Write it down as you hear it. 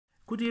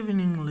Good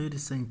evening,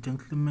 ladies and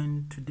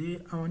gentlemen. Today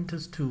I want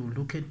us to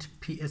look at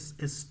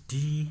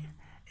PSSD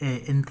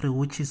entry,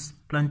 which is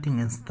planting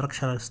and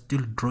structural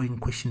steel drawing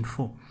question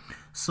 4.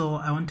 So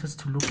I want us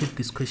to look at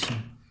this question.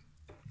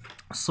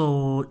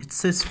 So it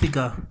says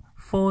figure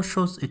 4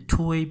 shows a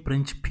two-way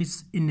branch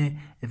piece in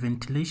a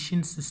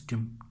ventilation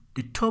system.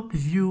 The top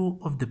view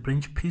of the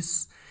branch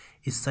piece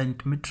is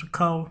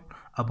symmetrical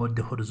about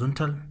the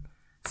horizontal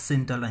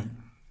center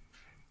line.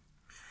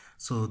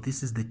 So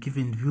this is the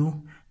given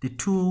view. The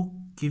two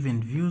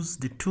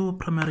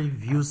primary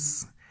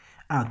views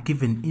are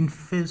given in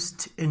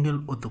first angle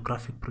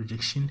orthographic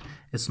projection,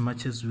 as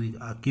much as we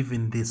are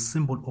given the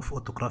symbol of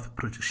orthographic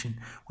projection,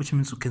 which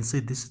means we can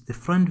say this is the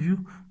front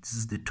view, this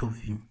is the top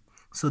view.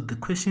 So the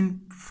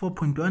question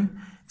 4.1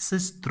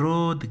 says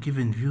draw the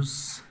given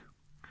views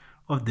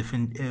of the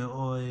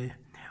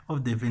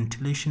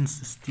ventilation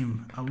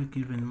system. Are we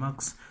given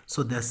marks?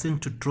 So they are saying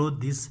to draw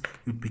this,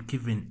 you'll be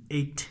given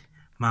 8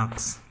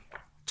 marks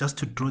just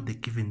to draw the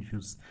given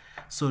views.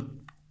 So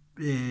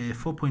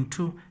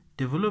 4.2,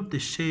 develop the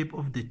shape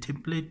of the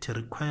template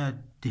required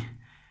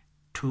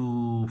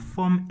to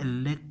form a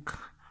leg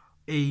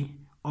A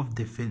of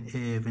the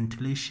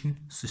ventilation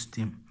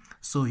system.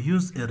 So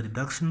use a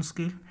reduction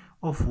scale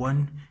of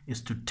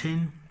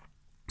 1:10.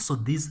 So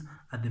these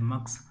are the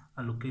marks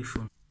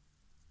allocation.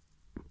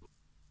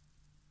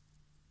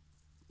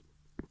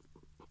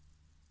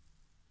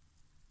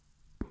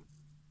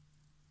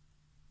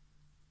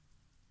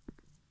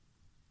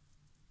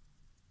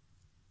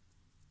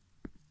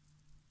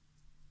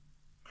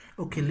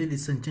 Okay,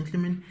 ladies and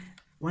gentlemen,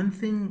 one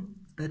thing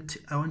that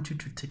I want you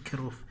to take care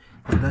of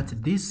is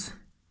that this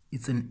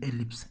is an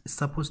ellipse. It's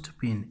supposed to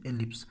be an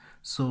ellipse,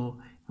 so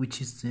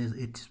which is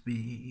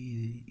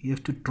you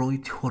have to draw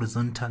it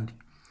horizontally.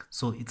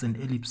 So it's an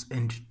ellipse,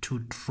 and to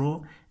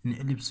draw an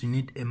ellipse you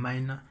need a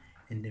minor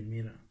and a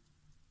mirror.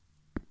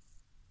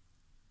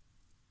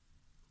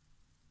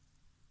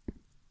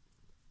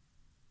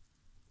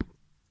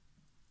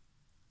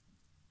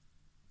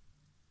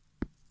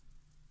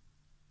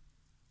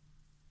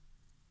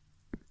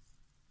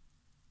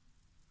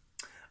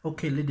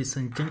 Okay, ladies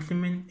and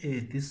gentlemen,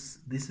 this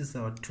is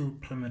our two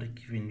primary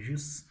given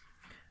views.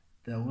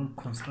 They are well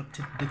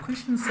constructed. The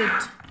question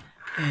said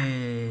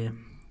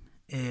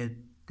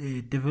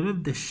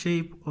develop the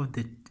shape of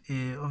the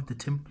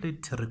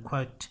template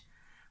required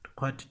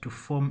to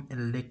form a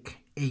leg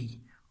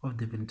A of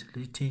the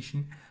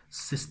ventilation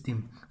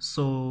system.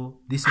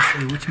 So this is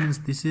A, which means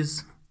this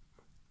is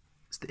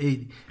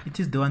A. It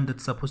is the one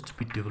that's supposed to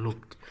be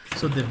developed.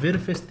 So the very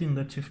first thing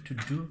that you have to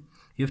do,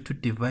 you have to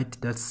divide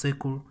that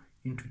circle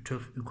into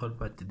 12 equal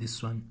parts,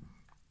 this one.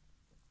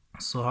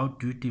 So how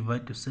do you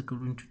divide the circle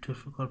into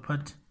 12 equal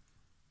parts?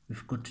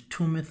 We've got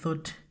two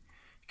methods.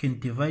 You can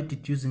divide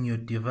it using your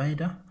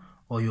divider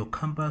or your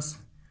compass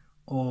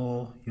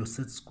or your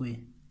set square.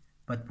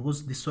 But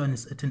because this one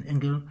is at an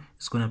angle,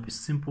 it's going to be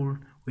simple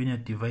when you're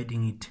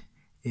dividing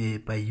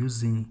it by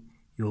using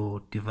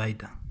your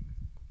divider.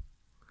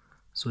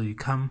 So you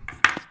come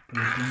to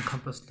your drawing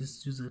compass.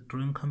 Let's use a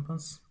drawing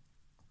compass.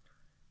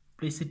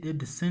 Place it at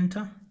the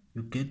center.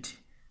 You get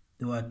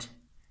the what?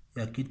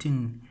 You are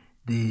getting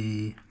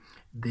the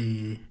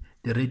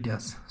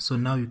radius. So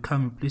now you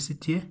come and place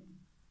it here.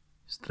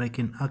 Strike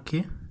an arc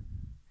here.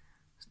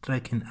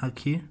 Strike an arc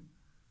here.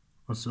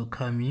 Also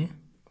come here.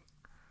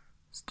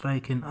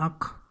 Strike an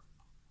arc.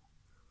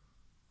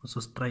 Also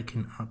strike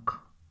an arc.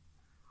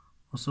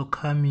 Also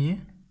come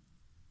here.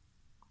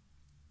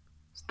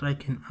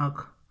 Strike an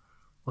arc.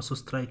 Also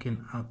strike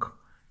an arc,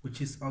 which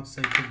is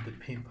outside of the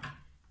paper,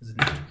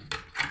 isn't it?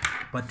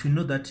 But we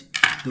know that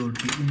they will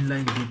be in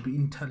line, they will be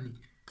in tally,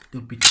 they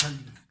will be tally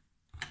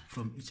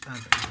from each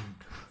other.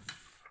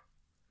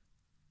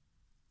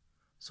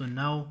 So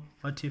now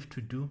what you have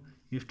to do,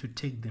 you have to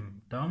take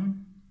them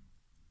down.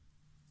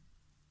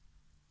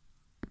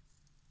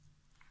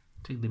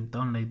 Take them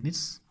down like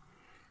this.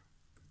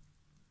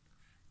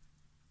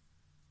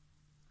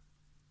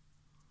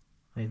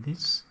 Like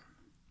this.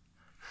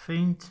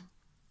 Faint.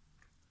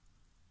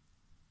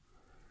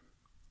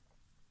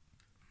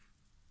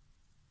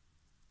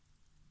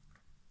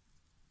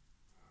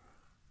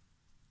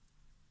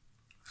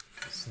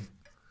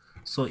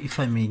 So if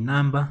I may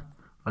number,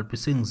 I'll be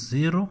saying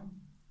 0.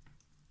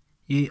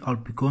 Here I'll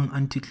be going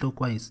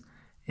anti-clockwise.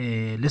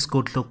 Let's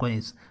go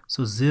clockwise.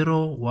 So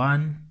 0,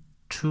 1,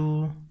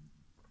 2,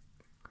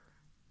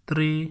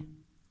 3,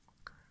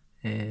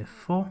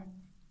 4,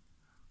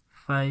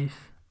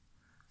 5,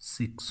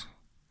 6,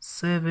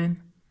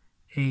 7,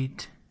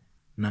 8,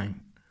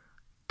 9,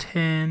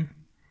 10,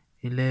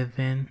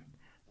 11,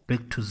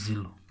 back to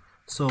 0.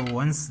 So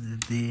once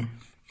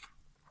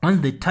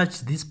they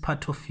touch this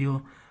part of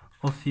your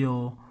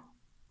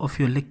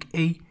leg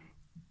A,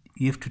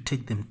 you have to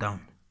take them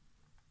down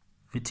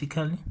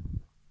vertically.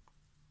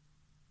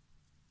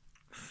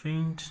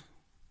 Faint.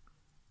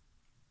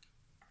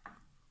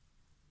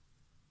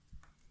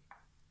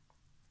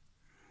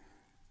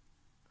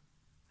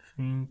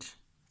 Faint.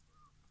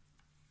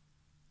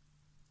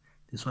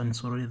 This one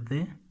is already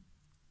there.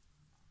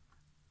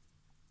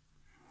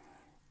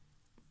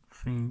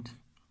 faint.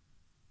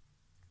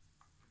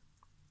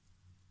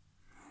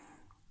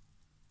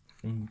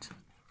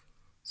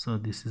 So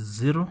this is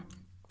 0.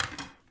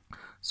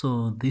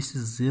 So this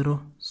is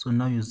 0. So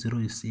now your 0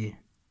 is here.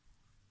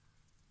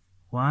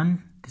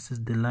 1. This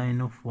is the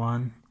line of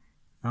 1.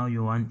 Now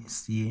your 1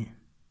 is here,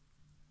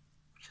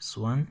 which is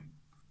 1.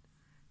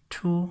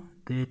 2.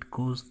 There it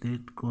goes. There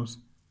it goes.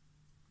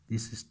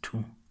 This is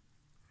 2.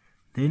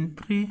 Then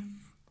 3.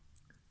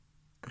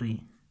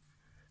 3.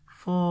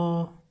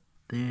 4.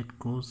 There it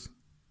goes.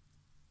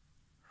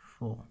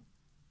 4.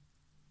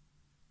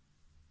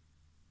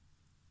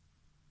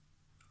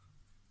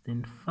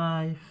 Then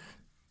 5.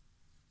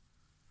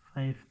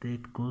 5. There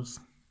it goes.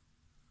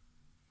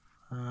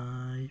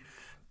 5.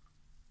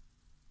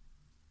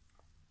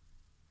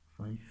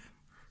 5.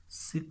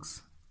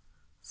 6.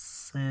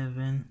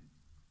 7.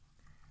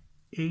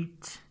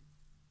 8.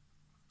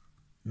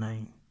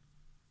 9.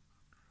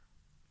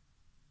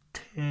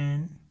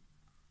 10.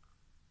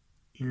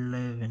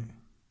 11.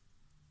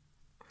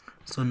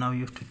 So now you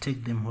have to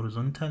take them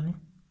horizontally.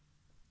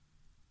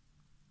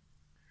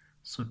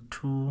 So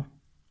 2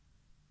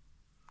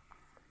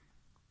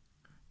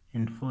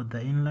 and 4 the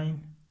inline.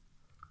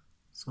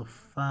 So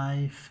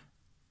 5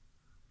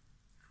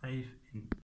 and